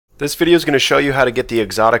This video is going to show you how to get the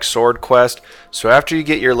exotic sword quest. So after you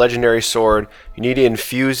get your legendary sword, you need to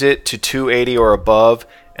infuse it to 280 or above,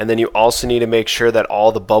 and then you also need to make sure that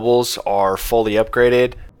all the bubbles are fully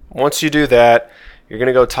upgraded. Once you do that, you're going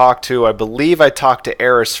to go talk to, I believe I talked to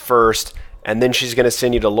Eris first, and then she's going to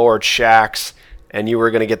send you to Lord Shaxx, and you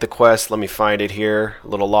were going to get the quest. Let me find it here, a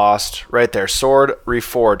little lost. Right there, Sword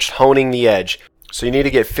Reforged, Honing the Edge. So you need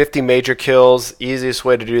to get 50 major kills. Easiest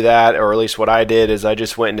way to do that, or at least what I did, is I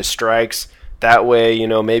just went into strikes. That way, you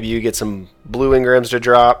know, maybe you get some blue engrams to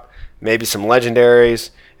drop, maybe some legendaries,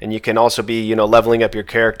 and you can also be, you know, leveling up your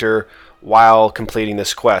character while completing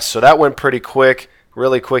this quest. So that went pretty quick,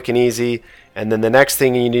 really quick and easy. And then the next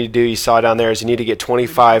thing you need to do, you saw down there, is you need to get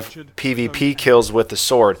 25 PvP kills with the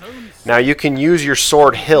sword. Now you can use your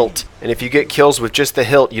sword hilt, and if you get kills with just the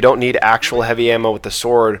hilt, you don't need actual heavy ammo with the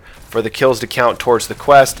sword for the kills to count towards the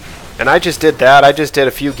quest. And I just did that. I just did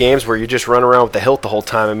a few games where you just run around with the hilt the whole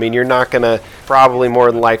time. I mean, you're not going to, probably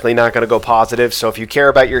more than likely, not going to go positive. So if you care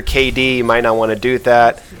about your KD, you might not want to do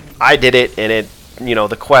that. I did it, and it, you know,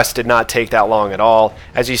 the quest did not take that long at all.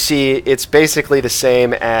 As you see, it's basically the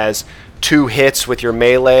same as 2 hits with your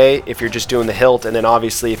melee if you're just doing the hilt, and then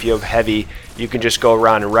obviously if you have heavy, you can just go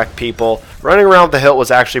around and wreck people. Running around with the hilt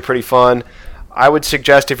was actually pretty fun. I would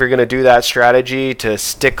suggest, if you're going to do that strategy, to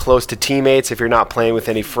stick close to teammates if you're not playing with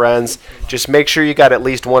any friends. Just make sure you got at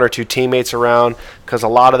least 1 or 2 teammates around, because a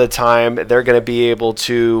lot of the time they're going to be able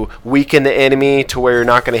to weaken the enemy to where you're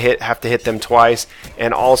not going to have to hit them twice,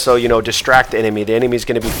 and also, you know, distract the enemy. The enemy's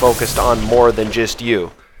going to be focused on more than just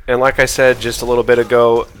you. And like I said just a little bit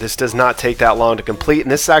ago, this does not take that long to complete,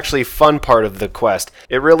 and this is actually a fun part of the quest.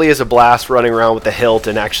 It really is a blast running around with the hilt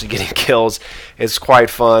and actually getting kills. It's quite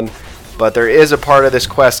fun, but there is a part of this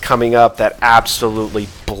quest coming up that absolutely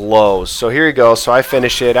blows. So here you go. So I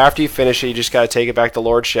finish it. After you finish it, you just got to take it back to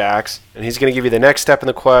Lord Shaxx, and he's going to give you the next step in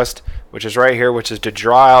the quest, which is right here, which is to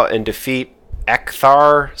draw out and defeat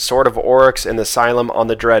Ekthar, Court of Oryx, in the Asylum on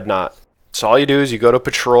the Dreadnaught. So all you do is you go to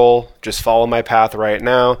patrol, just follow my path right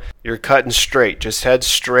now. You're cutting straight, just head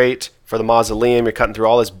straight for the mausoleum. You're cutting through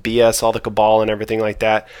all this BS, all the cabal and everything like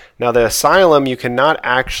that. Now the asylum you cannot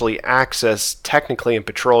actually access technically in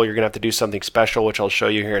patrol. You're going to have to do something special, which I'll show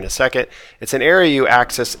you here in a second. It's an area you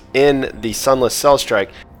access in the Sunless Cell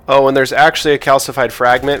Strike. Oh, and there's actually a calcified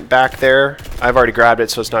fragment back there. I've already grabbed it,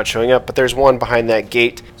 so it's not showing up, but there's one behind that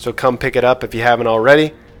gate, so come pick it up if you haven't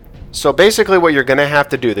already. So basically what you're going to have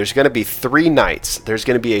to do, there's going to be 3 knights. There's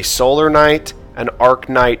going to be a solar knight, an arc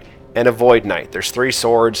knight, and a void knight. There's 3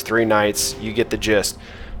 swords, 3 knights. You get the gist.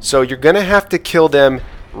 So you're going to have to kill them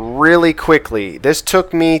really quickly. This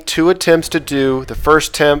took me 2 attempts to do. The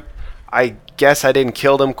first attempt, I guess I didn't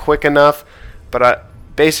kill them quick enough, but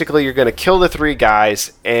basically you're going to kill the 3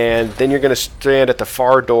 guys, and then you're going to stand at the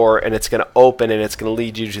far door, and it's going to open, and it's going to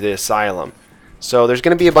lead you to the asylum. So there's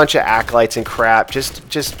going to be a bunch of acolytes and crap.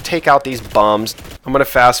 Just take out these bums. I'm going to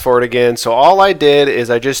fast forward again. So all I did is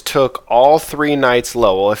I just took all 3 knights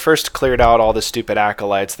low. Well, I first cleared out all the stupid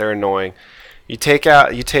acolytes. They're annoying. You take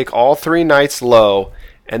all 3 knights low,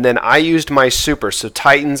 and then I used my super. So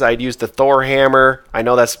Titans, I'd use the Thor hammer. I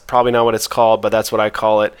know that's probably not what it's called, but that's what I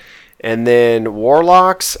call it. And then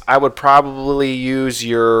Warlocks, I would probably use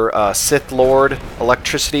your Sith Lord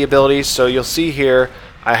electricity abilities. So you'll see here,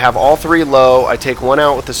 I have all 3 low. I take one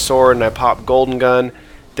out with the sword and I pop Golden Gun.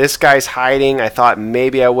 This guy's hiding. I thought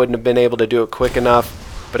maybe I wouldn't have been able to do it quick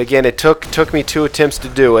enough, but again, it took me 2 attempts to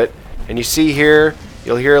do it. And you see here,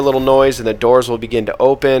 you'll hear a little noise and the doors will begin to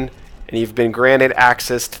open, and you've been granted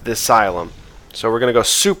access to the asylum. So we're going to go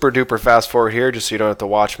super duper fast forward here, just so you don't have to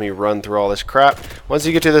watch me run through all this crap. Once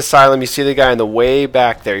you get to the asylum, you see the guy in the way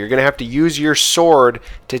back there. You're going to have to use your sword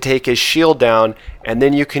to take his shield down, and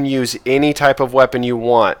then you can use any type of weapon you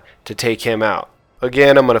want to take him out.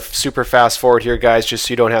 Again, I'm going to super fast forward here, guys, just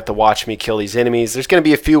so you don't have to watch me kill these enemies. There's going to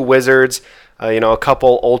be a few wizards, you know, a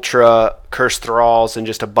couple ultra cursed thralls, and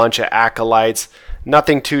just a bunch of acolytes.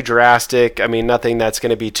 Nothing too drastic. I mean, nothing that's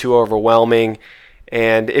going to be too overwhelming.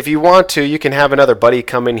 And if you want to, you can have another buddy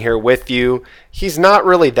come in here with you. He's not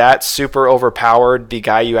really that super overpowered, the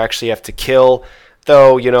guy you actually have to kill.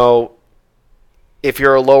 Though, you know, if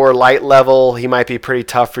you're a lower light level, he might be pretty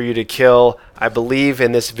tough for you to kill. I believe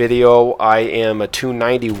in this video I am a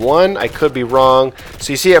 291. I could be wrong.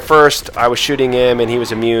 So you see, at first I was shooting him and he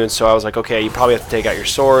was immune, so I was like, okay, you probably have to take out your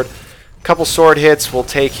sword. A couple sword hits will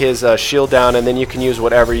take his shield down, and then you can use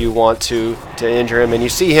whatever you want to injure him. And you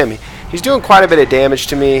see him, he's doing quite a bit of damage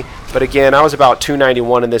to me, but again, I was about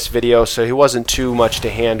 291 in this video, so he wasn't too much to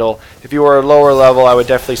handle. If you were a lower level, I would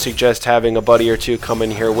definitely suggest having a buddy or 2 come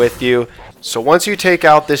in here with you. So once you take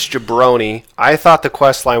out this jabroni, I thought the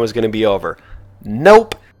quest line was going to be over.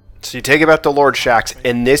 Nope. So you take it back to Lord Shaxx,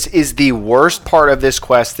 and this is the worst part of this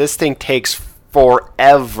quest. This thing takes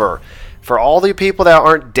forever. For all the people that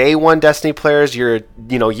aren't day one Destiny players, you're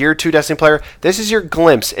year two Destiny player, this is your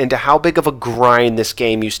glimpse into how big of a grind this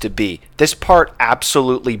game used to be. This part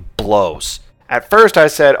absolutely blows. At first I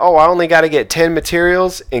said, oh, I only got to get 10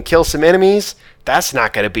 materials and kill some enemies. That's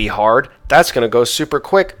not going to be hard. That's going to go super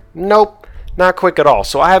quick. Nope, not quick at all.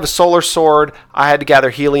 So I have a solar sword. I had to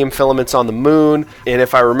gather helium filaments on the moon. And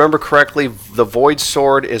if I remember correctly, the void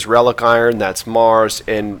sword is relic iron, that's Mars,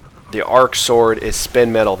 and the arc sword is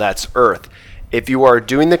spin metal, that's Earth. If you are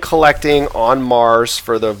doing the collecting on Mars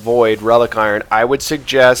for the void relic iron, I would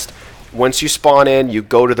suggest once you spawn in, you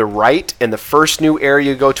go to the right, and the first new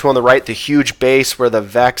area you go to on the right, the huge base where the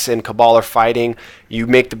Vex and Cabal are fighting, you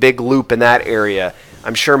make the big loop in that area.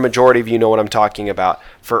 I'm sure majority of you know what I'm talking about.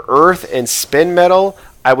 For Earth and spin metal,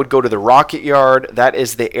 I would go to the rocket yard. That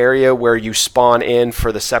is the area where you spawn in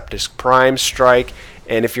for the Septus Prime strike.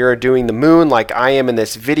 And if you're doing the moon like I am in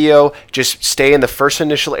this video, just stay in the first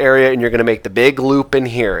initial area and you're going to make the big loop in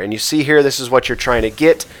here. And you see here, this is what you're trying to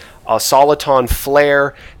get. A Soliton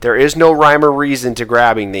Flare. There is no rhyme or reason to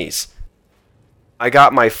grabbing these. I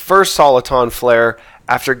got my first Soliton Flare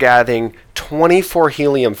after gathering 24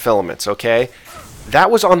 helium filaments, okay?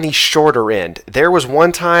 That was on the shorter end. There was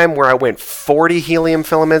one time where I went 40 helium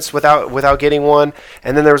filaments without getting one,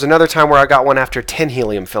 and then there was another time where I got one after 10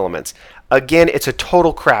 helium filaments. Again, it's a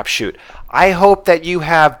total crapshoot. I hope that you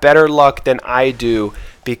have better luck than I do,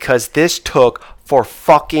 because this took for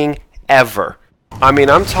fucking ever. I mean,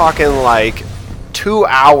 I'm talking like 2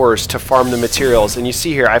 hours to farm the materials, and you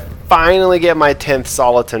see here, I finally get my 10th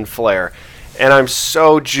Soliton Flare, and I'm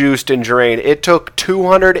so juiced and drained. It took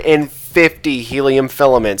 250 helium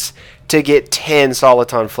filaments to get 10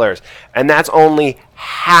 Soliton Flares, and that's only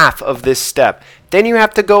half of this step. Then you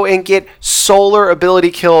have to go and get solar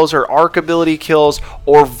ability kills or arc ability kills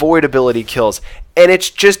or void ability kills, and it's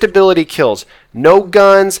just ability kills. No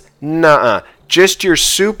guns, nuh-uh. Just your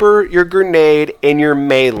super, your grenade, and your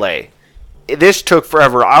melee. This took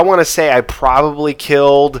forever. I want to say I probably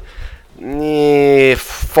killed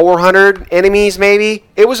 400 enemies maybe.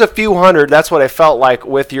 It was a few hundred. That's what I felt like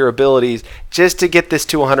with your abilities just to get this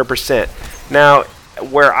to 100%. Now,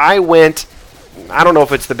 where I went, I don't know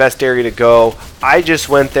if it's the best area to go. I just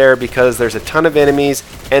went there because there's a ton of enemies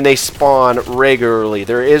and they spawn regularly.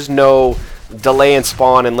 There is no delay in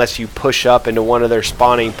spawn unless you push up into one of their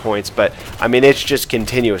spawning points, but I mean, it's just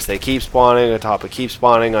continuous. They keep spawning on top of keep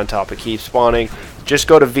spawning on top of keep spawning. Just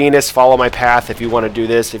go to Venus, follow my path if you want to do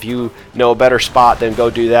this. If you know a better spot, then go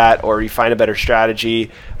do that, or you find a better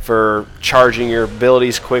strategy for charging your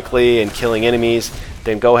abilities quickly and killing enemies,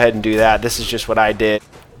 then go ahead and do that. This is just what I did.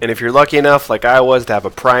 And if you're lucky enough, like I was, to have a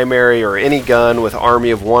primary or any gun with Army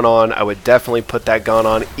of One on, I would definitely put that gun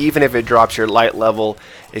on, even if it drops your light level.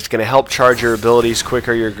 It's going to help charge your abilities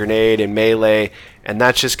quicker, your grenade and melee, and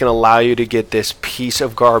that's just going to allow you to get this piece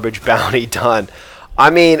of garbage bounty done. I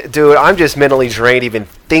mean, dude, I'm just mentally drained even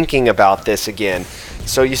thinking about this again.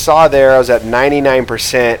 So you saw there, I was at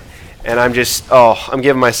 99%, and I'm just, I'm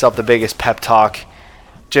giving myself the biggest pep talk.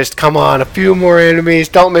 Just come on, a few more enemies,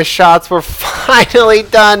 don't miss shots, we're finally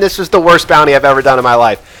done. This was the worst bounty I've ever done in my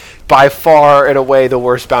life. By far and away the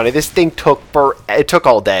worst bounty. This thing took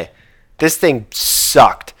all day. This thing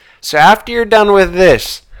sucked. So after you're done with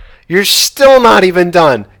this, you're still not even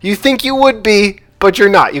done. You think you would be, but you're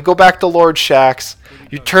not. You go back to Lord Shaxx,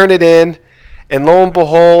 you turn it in, and lo and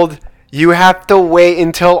behold, you have to wait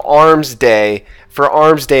until Arms Day for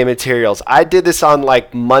Arms Day materials. I did this on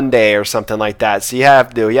like Monday or something like that. So you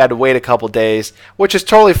had to wait a couple days, which is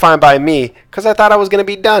totally fine by me because I thought I was going to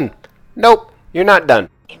be done. Nope, you're not done.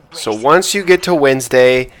 So once you get to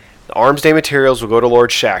Wednesday, the Arms Day materials will go to Lord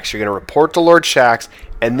Shaxx. You're going to report to Lord Shaxx,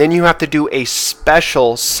 and then you have to do a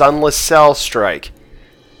special Sunless Cell strike.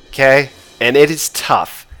 Okay? And it is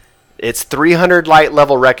tough. It's 300 light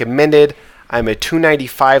level recommended. I'm a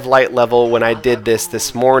 295 light level when I did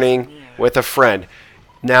this morning with a friend.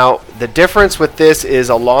 Now, the difference with this is,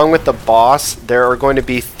 along with the boss, there are going to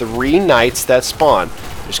be 3 knights that spawn.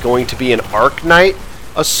 There's going to be an Arc Knight,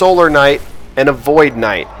 a Solar Knight, and a Void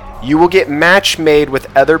Knight. You will get match made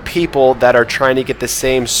with other people that are trying to get the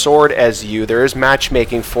same sword as you. There is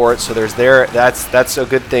matchmaking for it, so that's a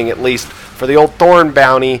good thing, at least. For the old Thorn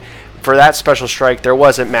bounty, for that special strike, there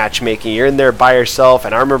wasn't matchmaking. You're in there by yourself,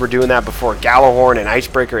 and I remember doing that before Gallahorn and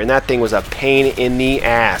Icebreaker, and that thing was a pain in the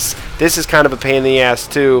ass. This is kind of a pain in the ass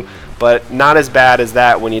too, but not as bad as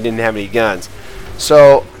that when you didn't have any guns.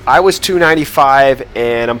 So I was 295,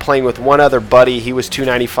 and I'm playing with one other buddy. He was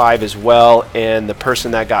 295 as well, and the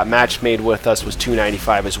person that got match made with us was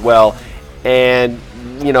 295 as well. and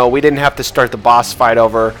you know, we didn't have to start the boss fight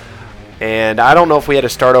over, and I don't know if we had to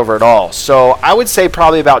start over at all. So I would say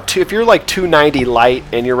probably about if you're like 290 light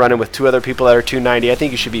and you're running with 2 other people that are 290, I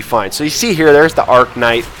think you should be fine. So you see here, there's the Arc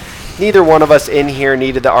Knight. Neither one of us in here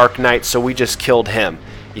needed the Arc Knight, so we just killed him.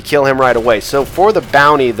 You kill him right away. So for the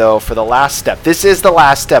bounty, though, for the last step, this is the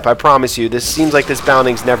last step, I promise you. This seems like this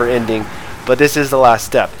bounty's never ending, but this is the last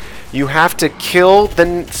step. You have to kill the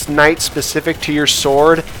knight specific to your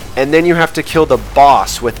sword, and then you have to kill the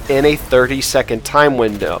boss within a 30-second time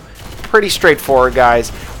window. Pretty straightforward,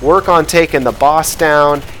 guys. Work on taking the boss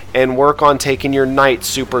down and work on taking your knight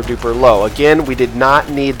super duper low. Again, we did not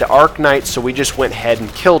need the Arc Knight, so we just went ahead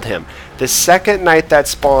and killed him. The second knight that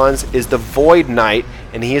spawns is the Void Knight,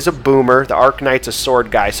 and he is a boomer. The Arc Knight's a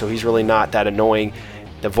sword guy, so he's really not that annoying.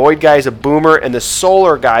 The Void guy is a boomer, and the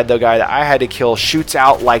Solar guy, the guy that I had to kill, shoots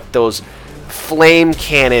out like those flame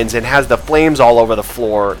cannons and has the flames all over the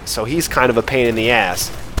floor, so he's kind of a pain in the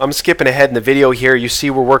ass. I'm skipping ahead in the video here. You see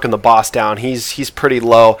we're working the boss down. He's pretty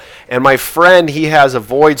low, and my friend, he has a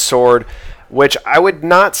Void sword, which I would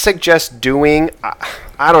not suggest doing.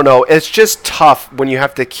 I don't know. It's just tough when you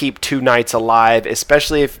have to keep 2 knights alive,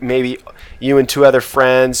 especially if maybe you and 2 other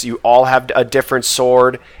friends, you all have a different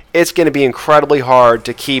sword. It's going to be incredibly hard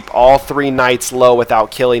to keep all 3 knights low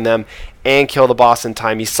without killing them and kill the boss in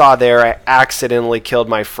time. You saw there, I accidentally killed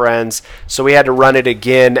my friends, so we had to run it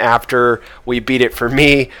again after we beat it for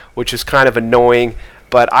me, which is kind of annoying.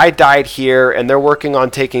 But I died here, and they're working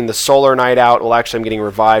on taking the Solar Knight out. Well, actually, I'm getting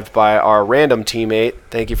revived by our random teammate.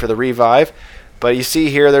 Thank you for the revive. But you see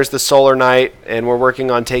here, there's the Solar Knight, and we're working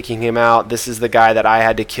on taking him out. This is the guy that I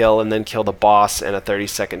had to kill and then kill the boss in a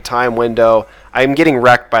 30-second time window. I'm getting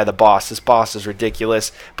wrecked by the boss. This boss is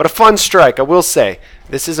ridiculous, but a fun strike, I will say.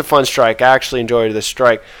 This is a fun strike. I actually enjoyed this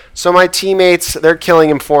strike. So my teammates, they're killing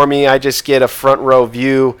him for me. I just get a front row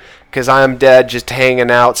view because I'm dead, just hanging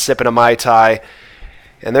out, sipping a Mai Tai.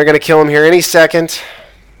 And they're going to kill him here any second.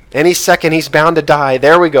 Any second, he's bound to die.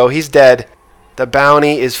 There we go, he's dead. The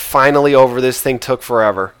bounty is finally over. This thing took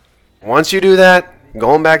forever. Once you do that,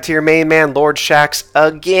 going back to your main man, Lord Shaxx,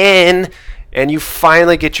 again, and you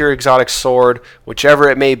finally get your exotic sword, whichever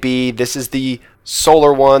it may be. This is the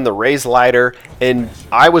solar one, the raised lighter, and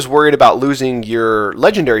I was worried about losing your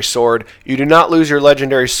legendary sword. You do not lose your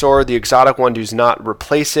legendary sword. The exotic one does not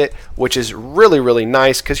replace it, which is really, really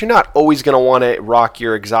nice because you're not always going to want to rock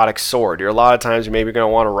your exotic sword. You're a lot of times you're maybe going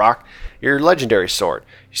to want to rock your legendary sword.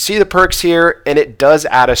 You see the perks here, and it does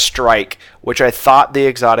add a strike, which I thought the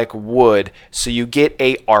exotic would. So you get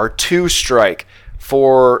a R2 strike.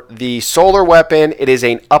 For the solar weapon, it is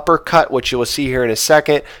an uppercut, which you will see here in a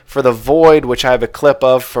second. For the void, which I have a clip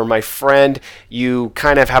of for my friend, you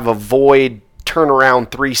kind of have a void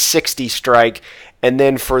turnaround 360 strike. And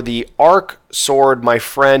then for the arc sword, my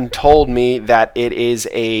friend told me that it is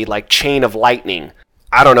a like chain of lightning.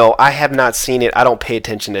 I don't know. I have not seen it. I don't pay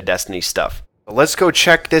attention to Destiny stuff. Let's go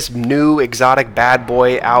check this new exotic bad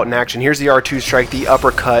boy out in action. Here's the R2 strike, the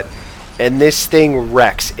uppercut, and this thing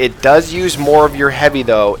wrecks. It does use more of your heavy,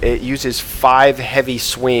 though. It uses 5 heavy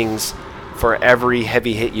swings for every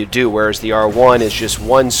heavy hit you do, whereas the R1 is just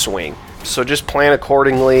 1 swing. So just plan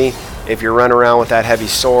accordingly if you're running around with that heavy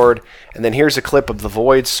sword. And then here's a clip of the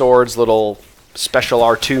Void Sword's little special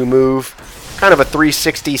R2 move. Kind of a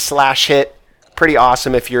 360 slash hit. Pretty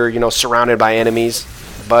awesome if you're, surrounded by enemies.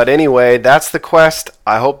 But anyway, that's the quest.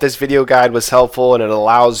 I hope this video guide was helpful and it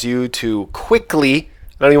allows you to quickly,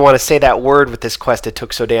 I don't even want to say that word with this quest, it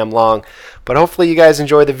took so damn long. But hopefully you guys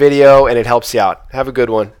enjoyed the video and it helps you out. Have a good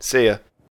one. See ya.